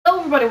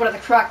everybody, what is the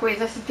crack ways?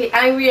 This is the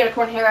Angry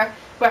Unicorn here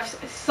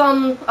with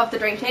some of the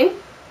Dream Team.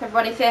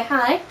 Everybody say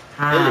hi.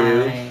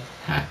 Hi.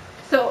 Hi.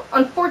 So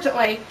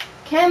unfortunately,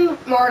 Kim,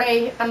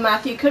 Marty and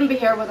Matthew couldn't be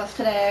here with us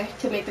today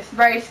to make this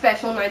very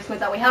special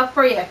announcement that we have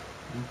for you.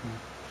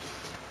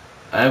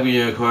 Angry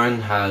Unicorn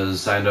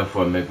has signed up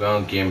for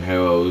McMillan Game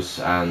Heroes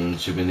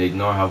and should be needing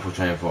our help for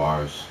 24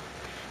 hours.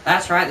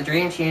 That's right, the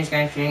Dream Team is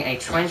going to be doing a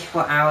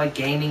 24-hour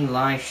gaming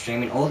live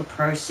stream, and all the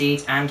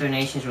proceeds and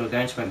donations will go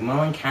into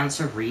Macmillan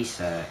Cancer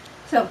Research.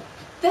 So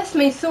this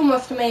means so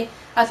much to me,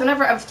 as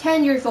whenever I was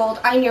 10 years old,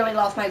 I nearly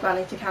lost my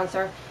granny to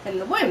cancer in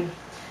the womb.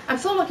 I'm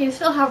so lucky to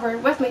still have her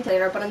with me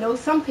later, but I know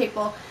some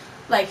people,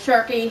 like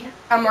Sharky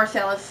and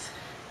Marcellus,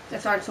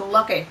 just aren't so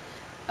lucky.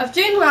 Of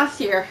June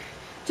last year,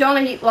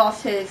 Johnny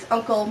lost his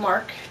uncle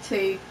Mark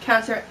to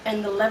cancer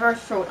in the liver,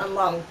 throat and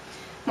lung.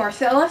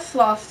 Marcellus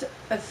lost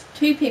as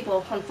two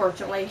people,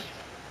 unfortunately.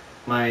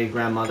 My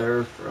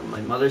grandmother from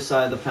my mother's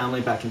side of the family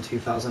back in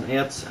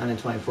 2008, and in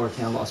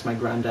 2014 I lost my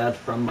granddad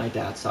from my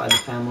dad's side of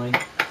the family.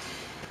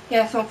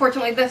 Yeah, so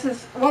unfortunately this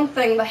is one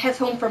thing that hits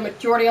home for a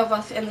majority of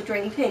us in the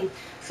Dream Team.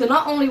 So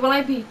not only will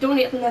I be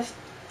donating this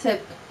to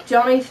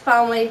Johnny's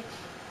family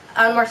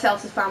and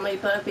Marcellus' family,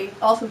 but it'll be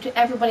also to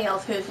everybody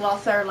else who's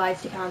lost their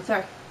lives to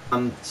cancer.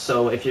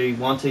 So if you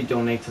want to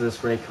donate to this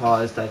great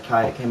cause that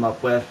Kaya came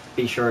up with,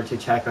 be sure to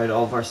check out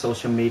all of our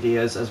social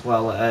medias, as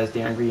well as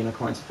the Angry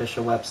Unicorn's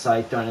official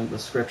website down in the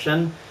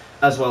description,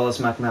 as well as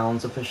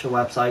Macmillan's official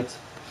website.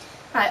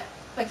 Like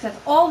I said,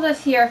 all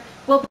this here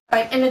will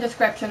be in the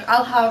description.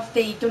 I'll have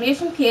the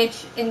donation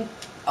page in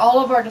all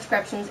of our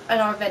descriptions in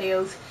our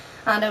videos,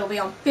 and it will be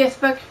on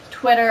Facebook,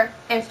 Twitter,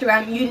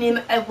 Instagram, you name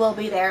it, it will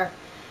be there.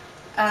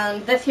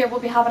 And this here will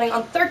be happening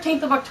on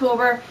 13th of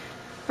October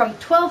from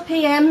 12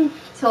 PM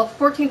till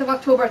 14th of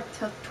October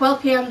till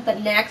 12 PM the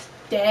next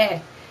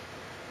day.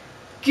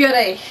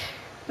 Goody.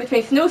 Which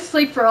means no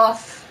sleep for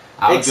us.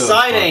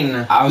 Exciting!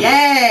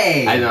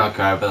 Yay! I do not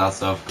care about that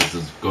stuff because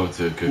it's going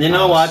to a good You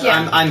know what?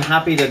 Yeah. I'm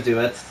happy to do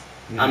it.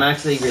 Yeah. I'm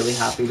actually really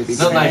happy to be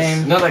Not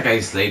doing it. not like I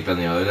sleep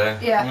any other day.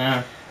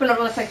 Yeah. But I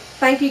want to say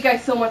thank you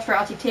guys so much for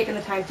actually taking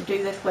the time to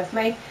do this with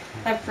me,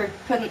 and for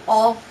putting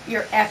all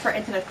your effort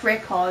into this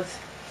great cause.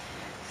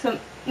 So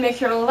make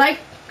sure to like,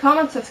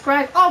 comment,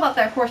 subscribe, all that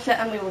there horse shit,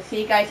 and we will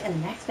see you guys in the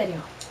next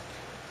video.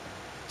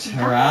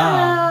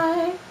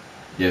 Bye!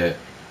 Yeah,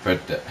 for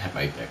the hit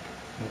my dick.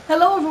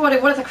 Hello everybody,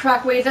 what is the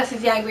crack ways? This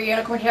is the Angry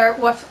Unicorn here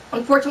with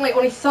unfortunately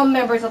only some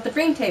members of the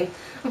Dream Team.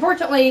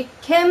 Unfortunately,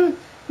 Kim,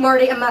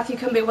 Marty and Matthew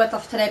couldn't be with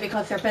us today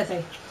because they're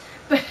busy.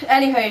 But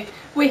anyhow,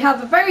 we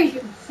have a very,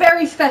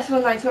 very special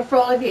announcement for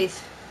all of you.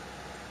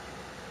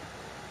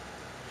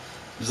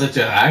 Was that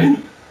your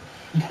line?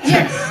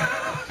 Yes!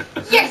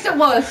 Yes it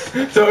was!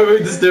 So we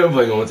just do it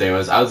for one time.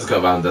 I'll just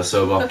go around this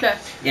sober. Okay.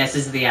 Yes,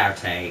 this is the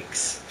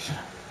outtakes.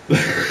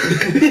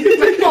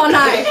 Come on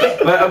now!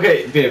 But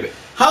okay, baby.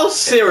 How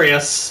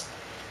serious?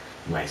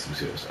 Nice, I'm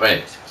serious.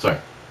 Wait, sorry.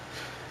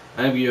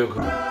 Angry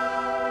Unicorn.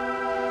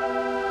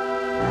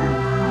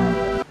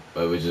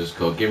 But we just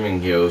called Gaming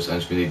Heroes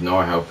and we need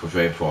our help for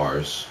 24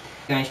 hours.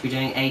 We're going to be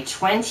doing a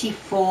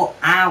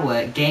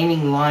 24-hour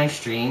gaming live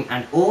stream,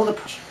 and all the...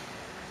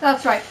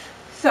 That's right.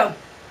 So,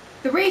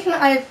 the reason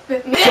I've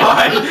been...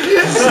 Sorry!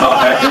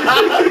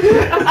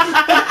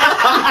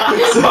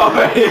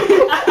 Sorry!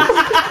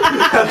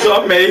 That's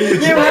not me!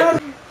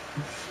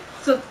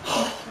 So...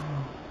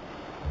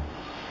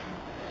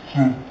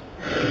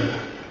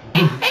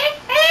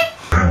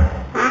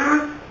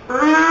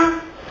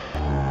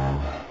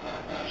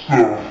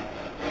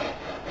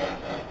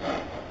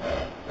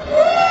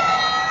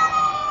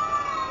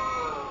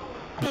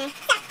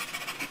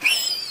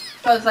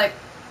 I was like,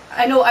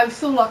 I know I was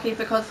so lucky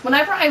because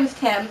whenever I was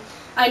 10,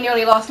 I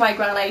nearly lost my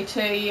granny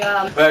to,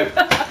 Right.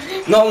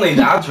 Not only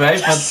that, right?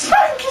 But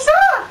Spank his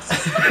ass!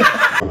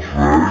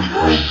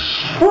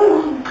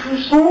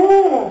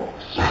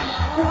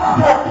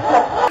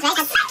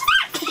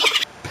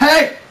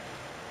 hey!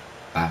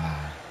 Bye.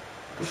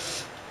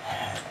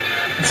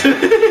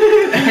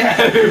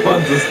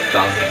 Everyone just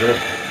does it.